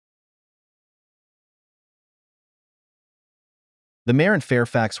The Marin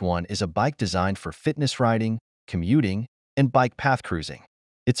Fairfax one is a bike designed for fitness riding, commuting, and bike path cruising.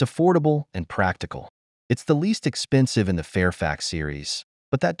 It's affordable and practical. It's the least expensive in the Fairfax series,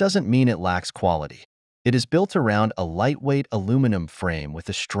 but that doesn't mean it lacks quality. It is built around a lightweight aluminum frame with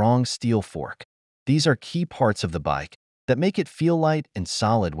a strong steel fork. These are key parts of the bike that make it feel light and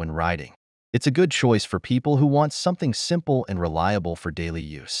solid when riding. It's a good choice for people who want something simple and reliable for daily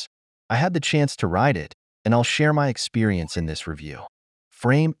use. I had the chance to ride it, and I'll share my experience in this review.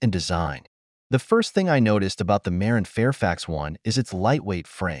 Frame and design. The first thing I noticed about the Marin Fairfax one is its lightweight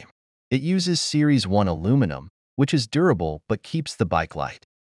frame. It uses Series 1 aluminum, which is durable but keeps the bike light.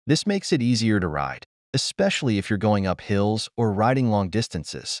 This makes it easier to ride, especially if you're going up hills or riding long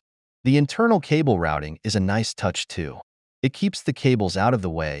distances. The internal cable routing is a nice touch too. It keeps the cables out of the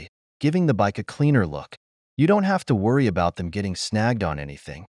way, giving the bike a cleaner look. You don't have to worry about them getting snagged on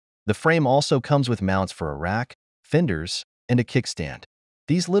anything. The frame also comes with mounts for a rack, fenders, and a kickstand.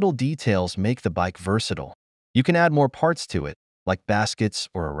 These little details make the bike versatile. You can add more parts to it, like baskets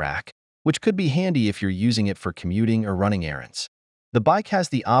or a rack, which could be handy if you're using it for commuting or running errands. The bike has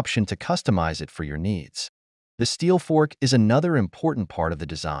the option to customize it for your needs. The steel fork is another important part of the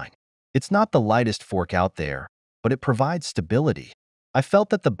design. It's not the lightest fork out there, but it provides stability. I felt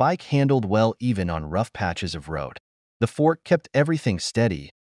that the bike handled well even on rough patches of road. The fork kept everything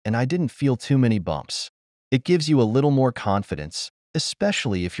steady, and I didn't feel too many bumps. It gives you a little more confidence,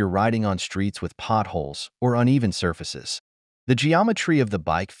 especially if you're riding on streets with potholes or uneven surfaces. The geometry of the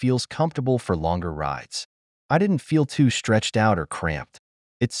bike feels comfortable for longer rides. I didn't feel too stretched out or cramped.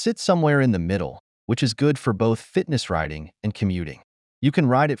 It sits somewhere in the middle, which is good for both fitness riding and commuting. You can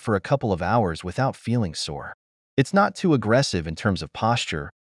ride it for a couple of hours without feeling sore. It's not too aggressive in terms of posture,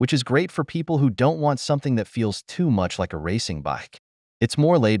 which is great for people who don't want something that feels too much like a racing bike. It's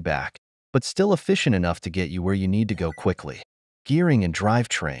more laid back, but still efficient enough to get you where you need to go quickly. Gearing and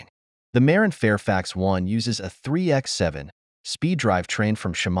drivetrain. The Marin Fairfax one uses a 3x7 speed drivetrain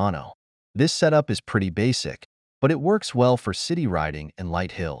from Shimano. This setup is pretty basic, but it works well for city riding and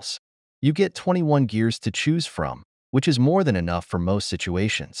light hills. You get 21 gears to choose from, which is more than enough for most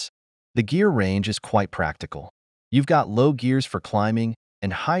situations. The gear range is quite practical. You've got low gears for climbing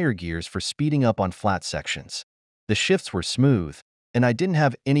and higher gears for speeding up on flat sections. The shifts were smooth, and I didn't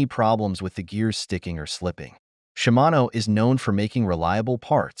have any problems with the gears sticking or slipping. Shimano is known for making reliable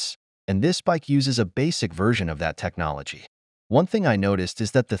parts, and this bike uses a basic version of that technology. One thing I noticed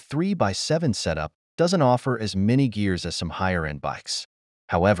is that the 3x7 setup doesn't offer as many gears as some higher-end bikes.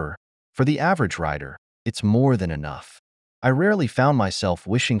 However, for the average rider, it's more than enough. I rarely found myself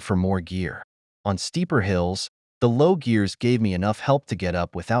wishing for more gear. On steeper hills, the low gears gave me enough help to get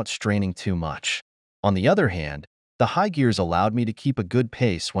up without straining too much. On the other hand, the high gears allowed me to keep a good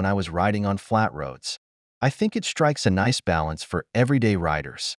pace when I was riding on flat roads. I think it strikes a nice balance for everyday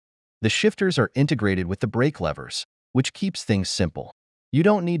riders. The shifters are integrated with the brake levers, which keeps things simple. You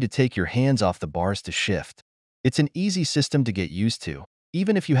don't need to take your hands off the bars to shift. It's an easy system to get used to,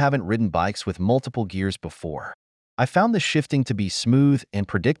 even if you haven't ridden bikes with multiple gears before. I found the shifting to be smooth and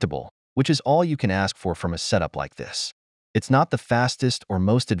predictable, which is all you can ask for from a setup like this. It's not the fastest or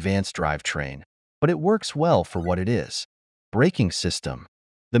most advanced drivetrain, but it works well for what it is. Braking system.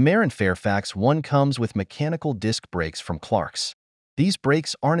 The Marin Fairfax one comes with mechanical disc brakes from Clark's. These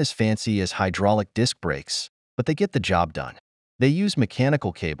brakes aren't as fancy as hydraulic disc brakes, but they get the job done. They use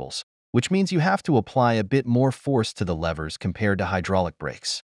mechanical cables, which means you have to apply a bit more force to the levers compared to hydraulic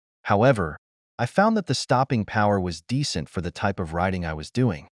brakes. However, I found that the stopping power was decent for the type of riding I was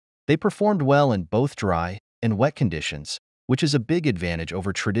doing. They performed well in both dry and wet conditions, which is a big advantage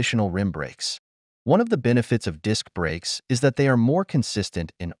over traditional rim brakes. One of the benefits of disc brakes is that they are more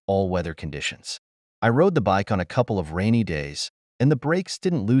consistent in all weather conditions. I rode the bike on a couple of rainy days, and the brakes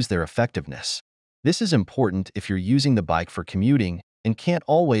didn't lose their effectiveness. This is important if you're using the bike for commuting and can't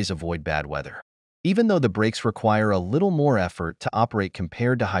always avoid bad weather. Even though the brakes require a little more effort to operate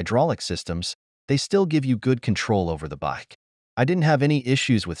compared to hydraulic systems, they still give you good control over the bike. I didn't have any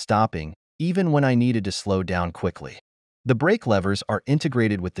issues with stopping, even when I needed to slow down quickly. The brake levers are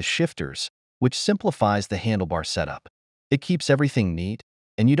integrated with the shifters, which simplifies the handlebar setup. It keeps everything neat,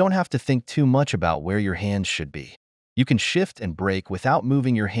 and you don't have to think too much about where your hands should be. You can shift and brake without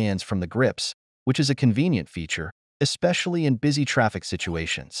moving your hands from the grips, which is a convenient feature, especially in busy traffic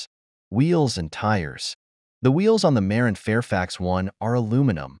situations. Wheels and tires. The wheels on the Marin Fairfax one are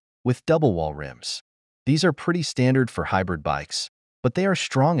aluminum, with double-wall rims. These are pretty standard for hybrid bikes, but they are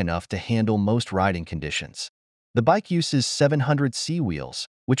strong enough to handle most riding conditions. The bike uses 700C wheels,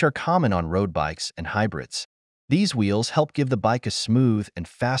 which are common on road bikes and hybrids. These wheels help give the bike a smooth and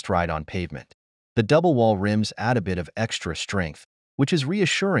fast ride on pavement. The double-wall rims add a bit of extra strength, which is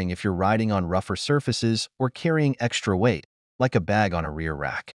reassuring if you're riding on rougher surfaces or carrying extra weight, like a bag on a rear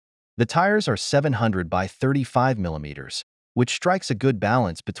rack. The tires are 700 by 35 millimeters, which strikes a good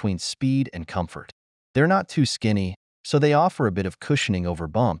balance between speed and comfort. They're not too skinny, so they offer a bit of cushioning over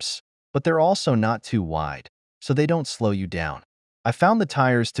bumps, but they're also not too wide, so they don't slow you down. I found the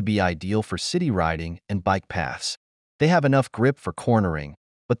tires to be ideal for city riding and bike paths. They have enough grip for cornering,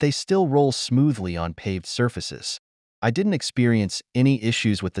 but they still roll smoothly on paved surfaces. I didn't experience any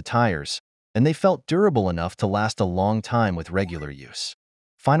issues with the tires, and they felt durable enough to last a long time with regular use.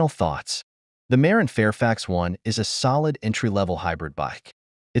 Final thoughts. The Marin Fairfax one is a solid entry-level hybrid bike.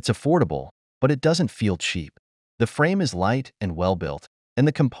 It's affordable, but it doesn't feel cheap. The frame is light and well-built, and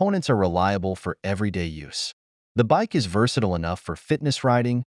the components are reliable for everyday use. The bike is versatile enough for fitness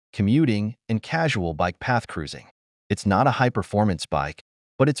riding, commuting, and casual bike path cruising. It's not a high-performance bike,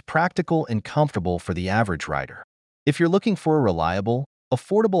 but it's practical and comfortable for the average rider. If you're looking for a reliable,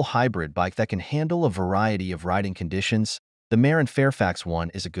 affordable hybrid bike that can handle a variety of riding conditions, the Marin Fairfax one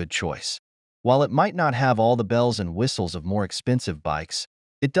is a good choice. While it might not have all the bells and whistles of more expensive bikes,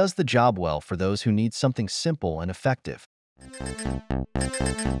 it does the job well for those who need something simple and effective.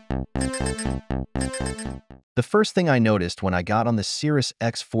 The first thing I noticed when I got on the Sirrus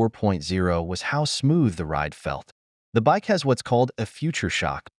X 4.0 was how smooth the ride felt. The bike has what's called a future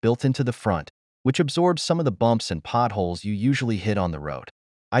shock built into the front, which absorbs some of the bumps and potholes you usually hit on the road.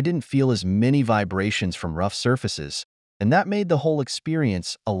 I didn't feel as many vibrations from rough surfaces, and that made the whole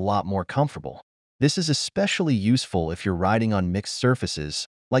experience a lot more comfortable. This is especially useful if you're riding on mixed surfaces,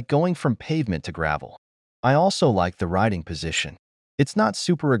 like going from pavement to gravel. I also like the riding position. It's not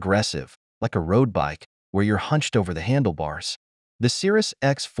super aggressive, like a road bike, where you're hunched over the handlebars. The Sirrus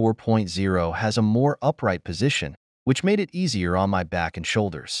X 4.0 has a more upright position, which made it easier on my back and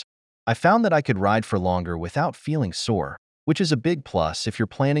shoulders. I found that I could ride for longer without feeling sore, which is a big plus if you're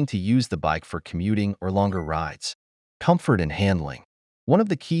planning to use the bike for commuting or longer rides. Comfort and handling. One of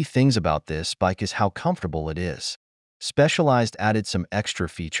the key things about this bike is how comfortable it is. Specialized added some extra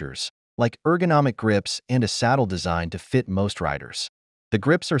features, like ergonomic grips and a saddle designed to fit most riders. The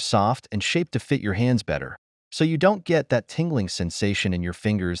grips are soft and shaped to fit your hands better, so you don't get that tingling sensation in your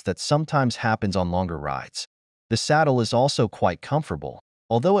fingers that sometimes happens on longer rides. The saddle is also quite comfortable,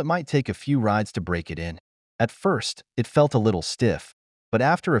 although it might take a few rides to break it in. At first, it felt a little stiff, but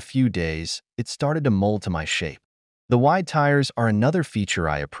after a few days, it started to mold to my shape. The wide tires are another feature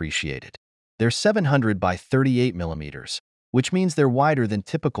I appreciated. They're 700 by 38 millimeters, which means they're wider than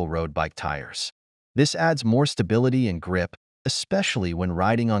typical road bike tires. This adds more stability and grip, especially when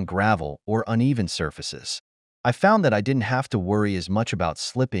riding on gravel or uneven surfaces. I found that I didn't have to worry as much about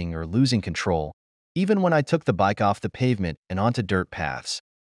slipping or losing control, even when I took the bike off the pavement and onto dirt paths.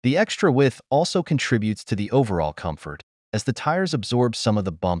 The extra width also contributes to the overall comfort, as the tires absorb some of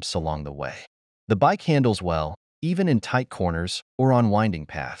the bumps along the way. The bike handles well, even in tight corners or on winding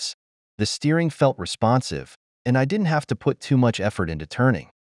paths. The steering felt responsive, and I didn't have to put too much effort into turning.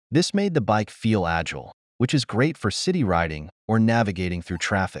 This made the bike feel agile, which is great for city riding or navigating through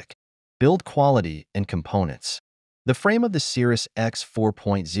traffic. Build quality and components. The frame of the Sirrus X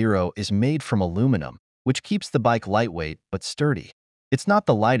 4.0 is made from aluminum, which keeps the bike lightweight but sturdy. It's not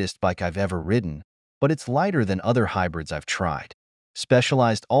the lightest bike I've ever ridden, but it's lighter than other hybrids I've tried.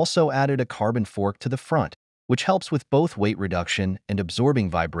 Specialized also added a carbon fork to the front, which helps with both weight reduction and absorbing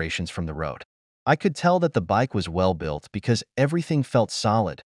vibrations from the road. I could tell that the bike was well built because everything felt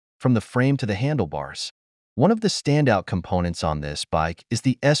solid, from the frame to the handlebars. One of the standout components on this bike is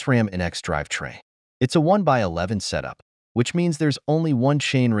the SRAM NX drivetrain. It's a 1x11 setup, which means there's only one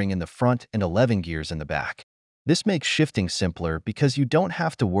chainring in the front and 11 gears in the back. This makes shifting simpler because you don't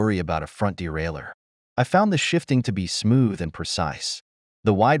have to worry about a front derailleur. I found the shifting to be smooth and precise.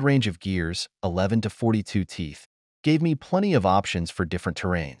 The wide range of gears, 11 to 42 teeth, gave me plenty of options for different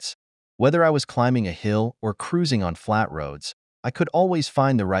terrains. Whether I was climbing a hill or cruising on flat roads, I could always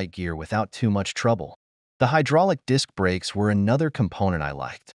find the right gear without too much trouble. The hydraulic disc brakes were another component I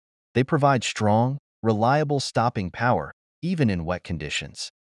liked. They provide strong, reliable stopping power, even in wet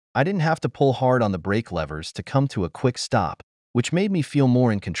conditions. I didn't have to pull hard on the brake levers to come to a quick stop, which made me feel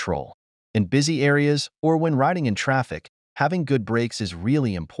more in control. In busy areas or when riding in traffic, having good brakes is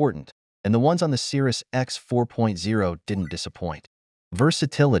really important, and the ones on the Sirrus X 4.0 didn't disappoint.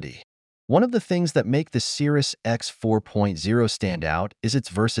 Versatility. One of the things that make the Sirrus X 4.0 stand out is its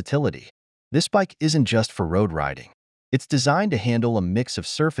versatility. This bike isn't just for road riding. It's designed to handle a mix of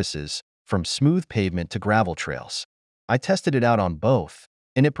surfaces, from smooth pavement to gravel trails. I tested it out on both,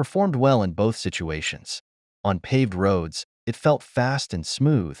 and it performed well in both situations. On paved roads, it felt fast and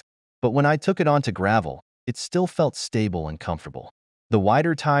smooth, but when I took it onto gravel, it still felt stable and comfortable. The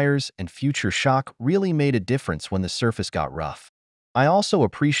wider tires and future shock really made a difference when the surface got rough. I also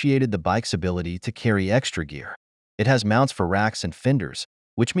appreciated the bike's ability to carry extra gear. It has mounts for racks and fenders,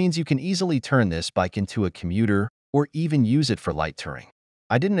 which means you can easily turn this bike into a commuter or even use it for light touring.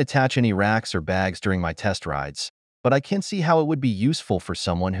 I didn't attach any racks or bags during my test rides, but I can see how it would be useful for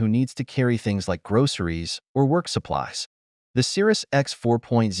someone who needs to carry things like groceries or work supplies. The Sirrus X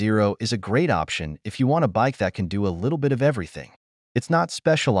 4.0 is a great option if you want a bike that can do a little bit of everything. It's not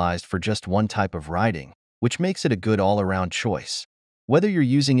specialized for just one type of riding, which makes it a good all-around choice. Whether you're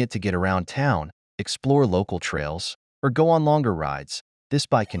using it to get around town, explore local trails, or go on longer rides, this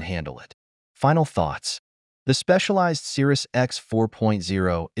bike can handle it. Final thoughts. The specialized Sirrus X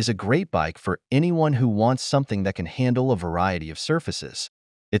 4.0 is a great bike for anyone who wants something that can handle a variety of surfaces.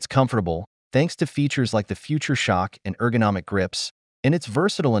 It's comfortable, thanks to features like the Future Shock and ergonomic grips, and it's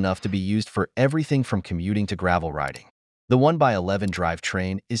versatile enough to be used for everything from commuting to gravel riding. The 1x11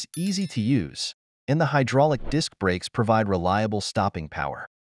 drivetrain is easy to use, and the hydraulic disc brakes provide reliable stopping power.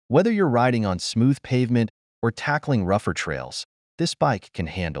 Whether you're riding on smooth pavement or tackling rougher trails, this bike can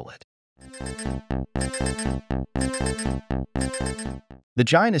handle it. The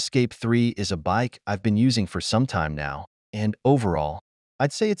Giant Escape 3 is a bike I've been using for some time now, and overall,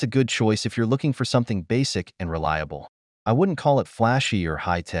 I'd say it's a good choice if you're looking for something basic and reliable. I wouldn't call it flashy or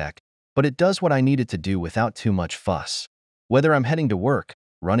high-tech, but it does what I need it to do without too much fuss. Whether I'm heading to work,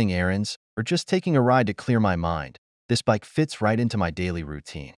 running errands, or just taking a ride to clear my mind, this bike fits right into my daily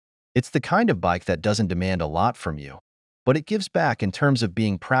routine. It's the kind of bike that doesn't demand a lot from you, but it gives back in terms of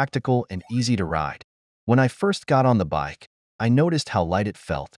being practical and easy to ride. When I first got on the bike, I noticed how light it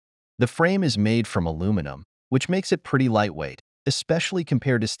felt. The frame is made from aluminum, which makes it pretty lightweight, especially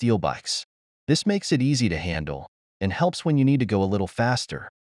compared to steel bikes. This makes it easy to handle and helps when you need to go a little faster.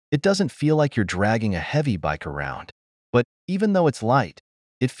 It doesn't feel like you're dragging a heavy bike around. But even though it's light,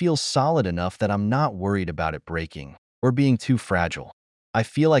 it feels solid enough that I'm not worried about it breaking or being too fragile. I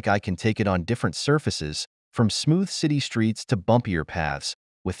feel like I can take it on different surfaces, from smooth city streets to bumpier paths,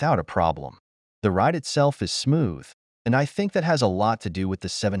 without a problem. The ride itself is smooth, and I think that has a lot to do with the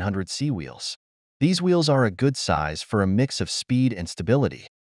 700C wheels. These wheels are a good size for a mix of speed and stability.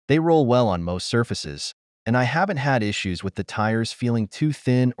 They roll well on most surfaces, and I haven't had issues with the tires feeling too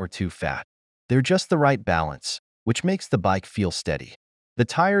thin or too fat. They're just the right balance, which makes the bike feel steady. The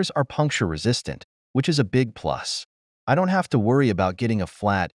tires are puncture resistant, which is a big plus. I don't have to worry about getting a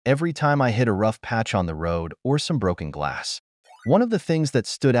flat every time I hit a rough patch on the road or some broken glass. One of the things that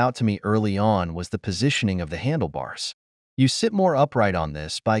stood out to me early on was the positioning of the handlebars. You sit more upright on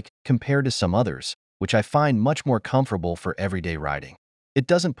this bike compared to some others, which I find much more comfortable for everyday riding. It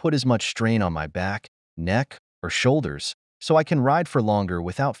doesn't put as much strain on my back, neck, or shoulders, so I can ride for longer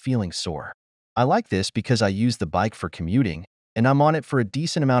without feeling sore. I like this because I use the bike for commuting, and I'm on it for a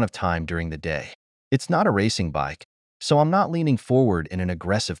decent amount of time during the day. It's not a racing bike, so I'm not leaning forward in an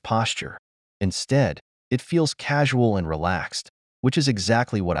aggressive posture. Instead, it feels casual and relaxed, which is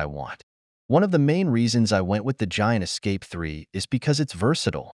exactly what I want. One of the main reasons I went with the Giant Escape 3 is because it's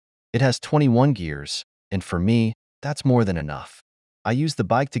versatile. It has 21 gears, and for me, that's more than enough. I use the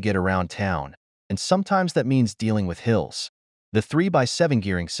bike to get around town, and sometimes that means dealing with hills. The 3x7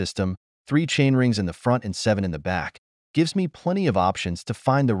 gearing system, 3 chainrings in the front and 7 in the back, gives me plenty of options to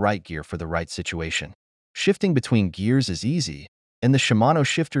find the right gear for the right situation. Shifting between gears is easy, and the Shimano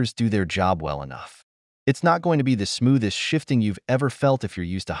shifters do their job well enough. It's not going to be the smoothest shifting you've ever felt if you're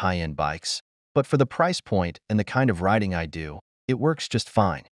used to high-end bikes, but for the price point and the kind of riding I do, it works just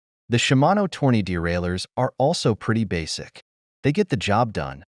fine. The Shimano Tourney derailleurs are also pretty basic. They get the job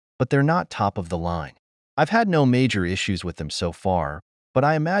done, but they're not top of the line. I've had no major issues with them so far, but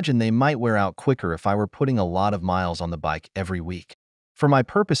I imagine they might wear out quicker if I were putting a lot of miles on the bike every week. For my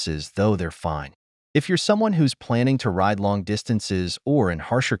purposes, though, they're fine. If you're someone who's planning to ride long distances or in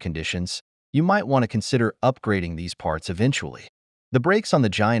harsher conditions, you might want to consider upgrading these parts eventually. The brakes on the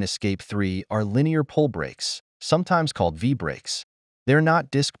Giant Escape 3 are linear pull brakes, sometimes called V-brakes. They're not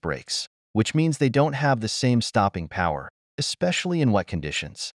disc brakes, which means they don't have the same stopping power, especially in wet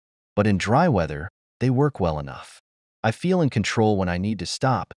conditions. But in dry weather, they work well enough. I feel in control when I need to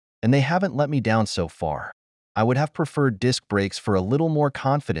stop, and they haven't let me down so far. I would have preferred disc brakes for a little more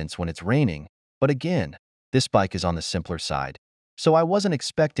confidence when it's raining, but again, this bike is on the simpler side, so I wasn't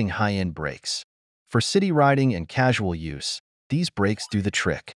expecting high-end brakes. For city riding and casual use, these brakes do the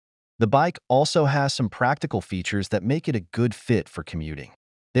trick. The bike also has some practical features that make it a good fit for commuting.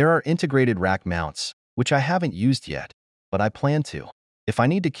 There are integrated rack mounts, which I haven't used yet, but I plan to. If I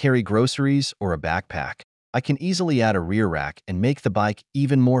need to carry groceries or a backpack, I can easily add a rear rack and make the bike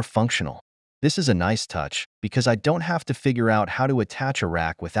even more functional. This is a nice touch because I don't have to figure out how to attach a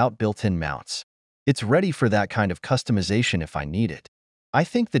rack without built-in mounts. It's ready for that kind of customization if I need it. I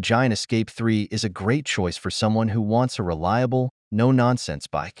think the Giant Escape 3 is a great choice for someone who wants a reliable, no-nonsense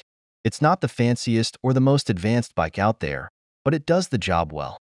bike. It's not the fanciest or the most advanced bike out there, but it does the job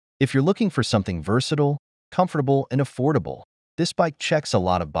well. If you're looking for something versatile, comfortable, and affordable, this bike checks a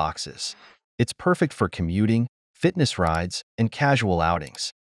lot of boxes. It's perfect for commuting, fitness rides, and casual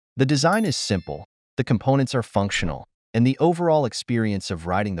outings. The design is simple, the components are functional, and the overall experience of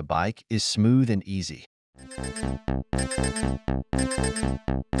riding the bike is smooth and easy.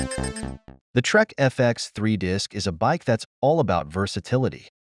 The Trek FX 3 disc is a bike that's all about versatility.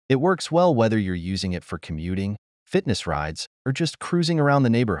 It works well whether you're using it for commuting, fitness rides, or just cruising around the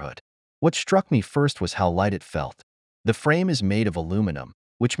neighborhood. What struck me first was how light it felt. The frame is made of aluminum,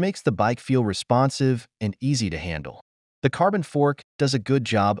 which makes the bike feel responsive and easy to handle. The carbon fork does a good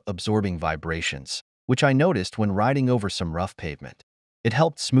job absorbing vibrations, which I noticed when riding over some rough pavement. It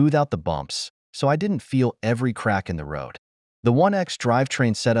helped smooth out the bumps, so I didn't feel every crack in the road. The 1X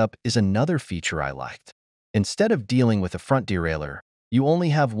drivetrain setup is another feature I liked. Instead of dealing with a front derailleur, you only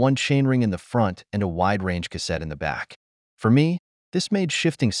have one chainring in the front and a wide-range cassette in the back. For me, this made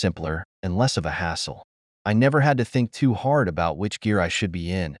shifting simpler and less of a hassle. I never had to think too hard about which gear I should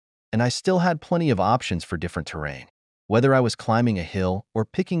be in, and I still had plenty of options for different terrain. Whether I was climbing a hill or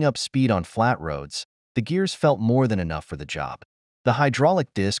picking up speed on flat roads, the gears felt more than enough for the job. The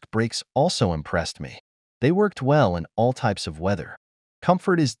hydraulic disc brakes also impressed me. They worked well in all types of weather.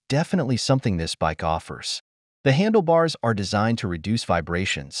 Comfort is definitely something this bike offers. The handlebars are designed to reduce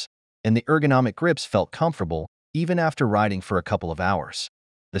vibrations, and the ergonomic grips felt comfortable even after riding for a couple of hours.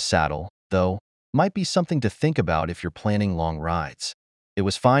 The saddle, though, might be something to think about if you're planning long rides. It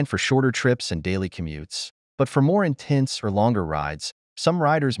was fine for shorter trips and daily commutes, but for more intense or longer rides, some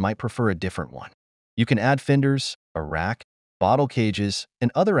riders might prefer a different one. You can add fenders, a rack, bottle cages,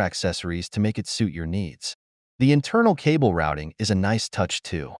 and other accessories to make it suit your needs. The internal cable routing is a nice touch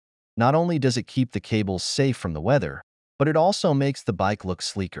too. Not only does it keep the cables safe from the weather, but it also makes the bike look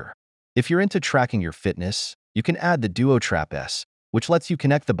sleeker. If you're into tracking your fitness, you can add the DuoTrap S, which lets you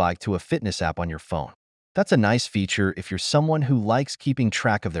connect the bike to a fitness app on your phone. That's a nice feature if you're someone who likes keeping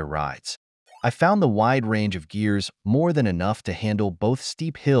track of their rides. I found the wide range of gears more than enough to handle both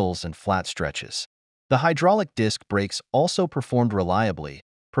steep hills and flat stretches. The hydraulic disc brakes also performed reliably,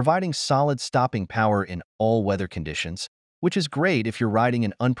 providing solid stopping power in all weather conditions, which is great if you're riding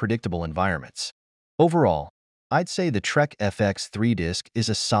in unpredictable environments. Overall, I'd say the Trek FX 3 disc is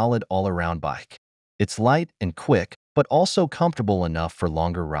a solid all-around bike. It's light and quick, but also comfortable enough for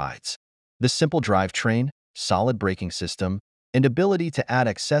longer rides. The simple drivetrain, solid braking system, and ability to add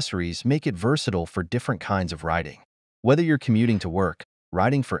accessories make it versatile for different kinds of riding. Whether you're commuting to work,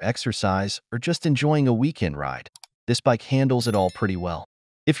 riding for exercise, or just enjoying a weekend ride, this bike handles it all pretty well.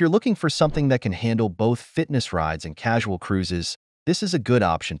 If you're looking for something that can handle both fitness rides and casual cruises, this is a good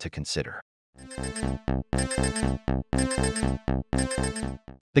option to consider.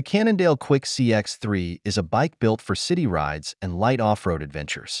 The Cannondale Quick CX3 is a bike built for city rides and light off-road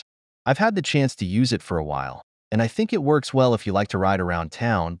adventures. I've had the chance to use it for a while, and I think it works well if you like to ride around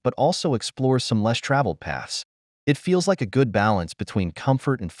town but also explore some less traveled paths. It feels like a good balance between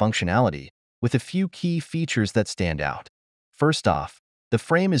comfort and functionality, with a few key features that stand out. First off, the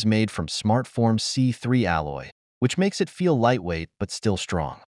frame is made from SmartForm C3 alloy, which makes it feel lightweight but still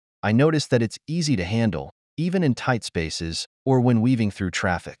strong. I noticed that it's easy to handle, even in tight spaces or when weaving through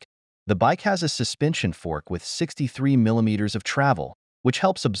traffic. The bike has a suspension fork with 63 millimeters of travel, which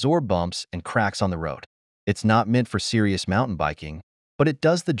helps absorb bumps and cracks on the road. It's not meant for serious mountain biking, but it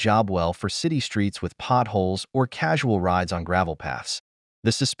does the job well for city streets with potholes or casual rides on gravel paths.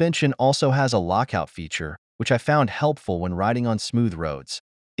 The suspension also has a lockout feature, which I found helpful when riding on smooth roads.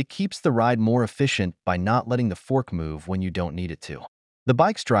 It keeps the ride more efficient by not letting the fork move when you don't need it to. The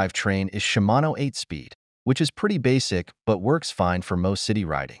bike's drivetrain is Shimano 8-speed, which is pretty basic but works fine for most city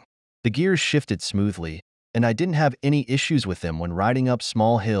riding. The gears shifted smoothly, and I didn't have any issues with them when riding up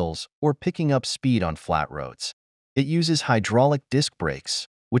small hills or picking up speed on flat roads. It uses hydraulic disc brakes,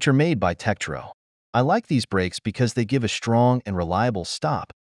 which are made by Tektro. I like these brakes because they give a strong and reliable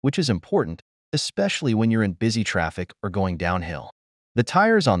stop, which is important, especially when you're in busy traffic or going downhill. The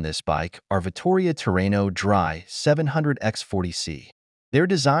tires on this bike are Vittoria Terreno Dry 700X40C. They're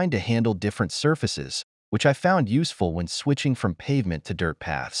designed to handle different surfaces, which I found useful when switching from pavement to dirt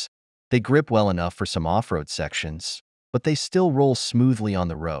paths. They grip well enough for some off-road sections, but they still roll smoothly on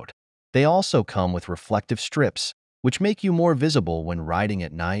the road. They also come with reflective strips, which make you more visible when riding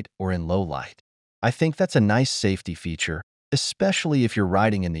at night or in low light. I think that's a nice safety feature, especially if you're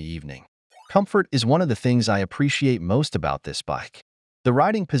riding in the evening. Comfort is one of the things I appreciate most about this bike. The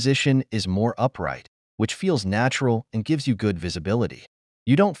riding position is more upright, which feels natural and gives you good visibility.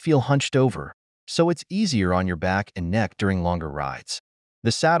 You don't feel hunched over, so it's easier on your back and neck during longer rides.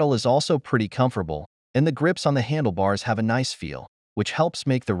 The saddle is also pretty comfortable, and the grips on the handlebars have a nice feel, which helps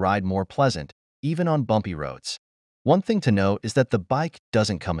make the ride more pleasant, even on bumpy roads. One thing to note is that the bike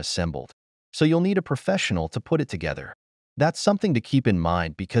doesn't come assembled, so you'll need a professional to put it together. That's something to keep in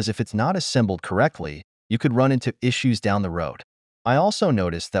mind because if it's not assembled correctly, you could run into issues down the road. I also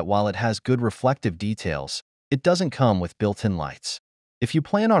noticed that while it has good reflective details, it doesn't come with built-in lights. If you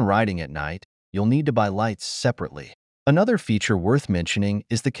plan on riding at night, you'll need to buy lights separately. Another feature worth mentioning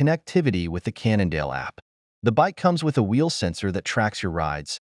is the connectivity with the Cannondale app. The bike comes with a wheel sensor that tracks your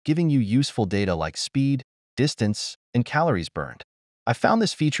rides, giving you useful data like speed, distance, and calories burned. I found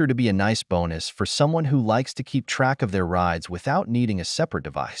this feature to be a nice bonus for someone who likes to keep track of their rides without needing a separate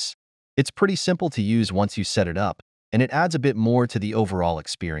device. It's pretty simple to use once you set it up, and it adds a bit more to the overall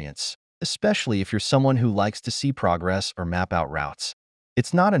experience, especially if you're someone who likes to see progress or map out routes.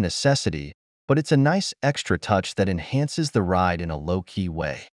 It's not a necessity, but it's a nice extra touch that enhances the ride in a low-key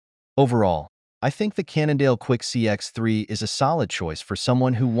way. Overall, I think the Cannondale Quick CX3 is a solid choice for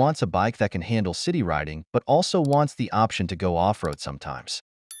someone who wants a bike that can handle city riding but also wants the option to go off-road sometimes.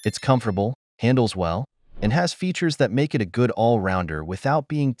 It's comfortable, handles well, and has features that make it a good all-rounder without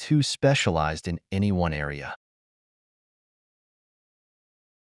being too specialized in any one area.